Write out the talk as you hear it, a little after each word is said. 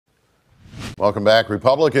Welcome back.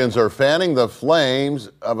 Republicans are fanning the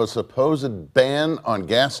flames of a supposed ban on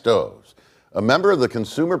gas stoves. A member of the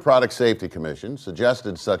Consumer Product Safety Commission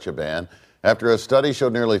suggested such a ban after a study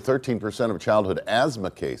showed nearly 13% of childhood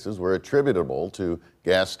asthma cases were attributable to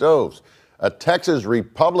gas stoves. A Texas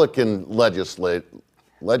Republican legislator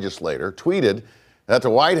tweeted that the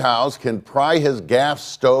White House can pry his gas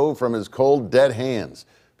stove from his cold, dead hands.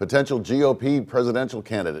 Potential GOP presidential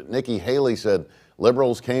candidate Nikki Haley said,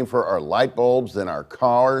 "Liberals came for our light bulbs and our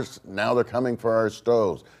cars. Now they're coming for our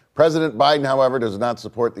stoves." President Biden, however, does not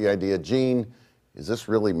support the idea. Gene, is this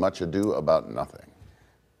really much ado about nothing?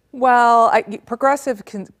 Well, progressive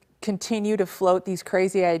can continue to float these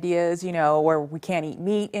crazy ideas, where we can't eat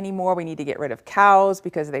meat anymore. We need to get rid of cows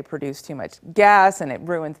because they produce too much gas and it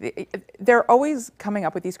ruins they're always coming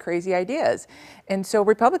up with these crazy ideas. And so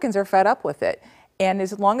Republicans are fed up with it. And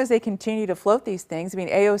as long as they continue to float these things,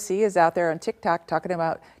 AOC is out there on TikTok talking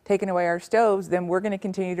about taking away our stoves, then we're going to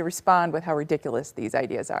continue to respond with how ridiculous these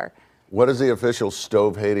ideas are. What is the official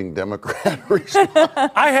stove-hating Democrat response?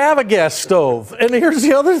 I have a gas stove, and here's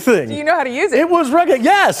the other thing. Do you know how to use it? It was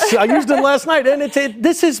yes, I used it last night, and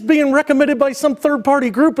this is being recommended by some third-party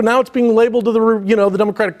group, and now it's being labeled to the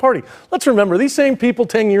Democratic Party. Let's remember, these same people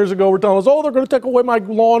 10 years ago were telling us, oh, they're going to take away my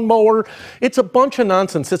lawnmower. It's a bunch of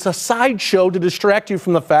nonsense. It's a sideshow to distract you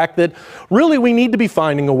from the fact that really we need to be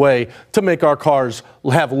finding a way to make our cars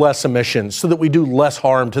have less emissions so that we do less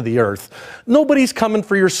harm to the earth. Nobody's coming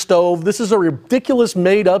for your stove. This is a ridiculous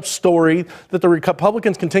made-up story that the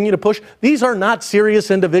Republicans continue to push. These are not serious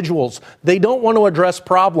individuals. They don't want to address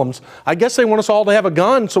problems. I guess they want us all to have a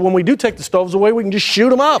gun, so when we do take the stoves away, we can just shoot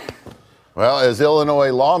them up. Well, as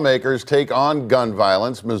Illinois lawmakers take on gun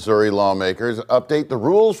violence, Missouri lawmakers update the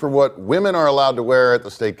rules for what women are allowed to wear at the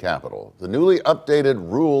state capitol. The newly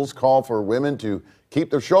updated rules call for women to keep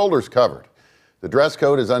their shoulders covered. The dress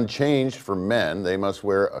code is unchanged for men. They must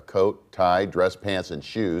wear a coat, tie, dress pants, and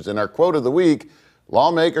shoes. In our quote of the week,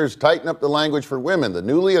 lawmakers tighten up the language for women. The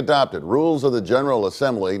newly adopted rules of the General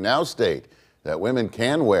Assembly now state that women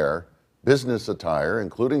can wear business attire,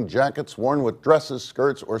 including jackets worn with dresses,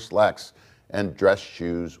 skirts, or slacks, and dress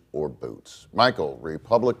shoes or boots. Michael,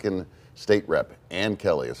 Republican State Rep Ann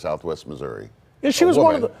Kelley of Southwest Missouri. Yeah, she was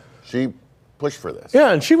one of the... She pushed for this.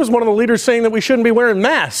 Yeah, and she was one of the leaders saying that we shouldn't be wearing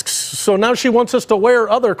masks. So now she wants us to wear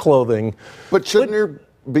other clothing. But shouldn't there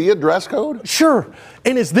be a dress code? Sure.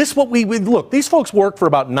 And is this what we look, these folks work for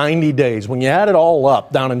about 90 days. When you add it all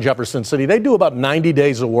up down in Jefferson City, they do about 90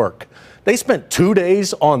 days of work. They spent 2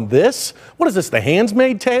 days on this? What is this, the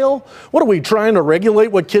Handmaid's Tale? What are we trying to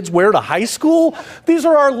regulate what kids wear to high school? These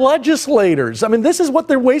are our legislators. This is what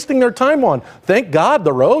they're wasting their time on. Thank God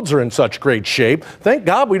the roads are in such great shape. Thank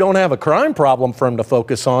God we don't have a crime problem for them to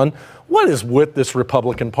focus on. What is with this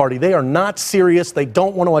Republican Party? They are not serious. They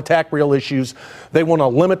don't want to attack real issues. They want to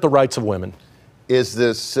limit the rights of women. Is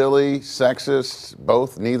this silly, sexist,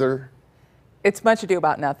 both, neither? It's much ado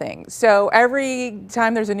about nothing. So every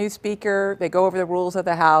time there's a new speaker, they go over the rules of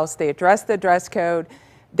the House, they address the dress code.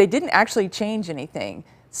 They didn't actually change anything.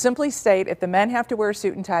 Simply state if the men have to wear a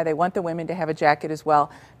suit and tie, they want the women to have a jacket as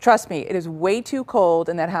well. Trust me, it is way too cold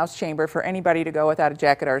in that House chamber for anybody to go without a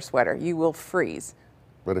jacket or a sweater. You will freeze.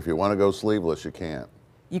 But if you want to go sleeveless, you can't.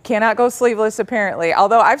 You cannot go sleeveless, apparently.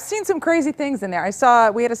 Although I've seen some crazy things in there.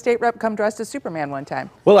 We had a state rep come dressed as Superman one time.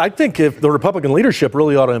 Well, I think if the Republican leadership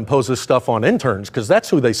really ought to impose this stuff on interns, because that's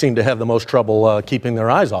who they seem to have the most trouble keeping their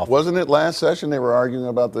eyes off. Wasn't it last session they were arguing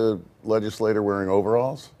about the legislator wearing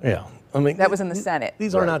overalls? Yeah. That was in the Senate.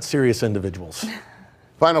 These are not serious individuals.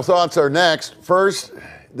 Final thoughts are next. First,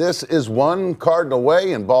 this is one Cardinal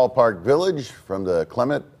Way in Ballpark Village from the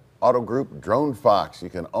Clement Auto Group Drone Fox. You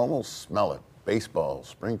can almost smell it. Baseball,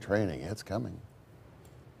 spring training, it's coming.